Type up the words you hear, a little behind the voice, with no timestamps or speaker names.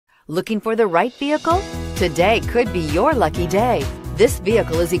Looking for the right vehicle? Today could be your lucky day. This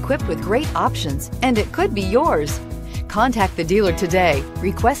vehicle is equipped with great options, and it could be yours. Contact the dealer today,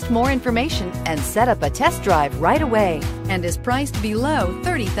 request more information, and set up a test drive right away, and is priced below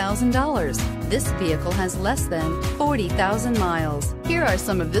 $30,000. This vehicle has less than 40,000 miles. Here are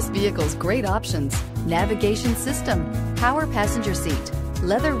some of this vehicle's great options: navigation system, power passenger seat,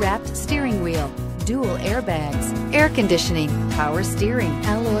 leather-wrapped steering wheel, dual airbags, air conditioning, power steering,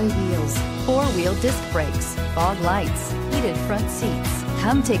 alloy wheels, four-wheel disc brakes, fog lights, heated front seats.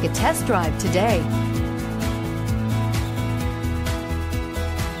 Come take a test drive today.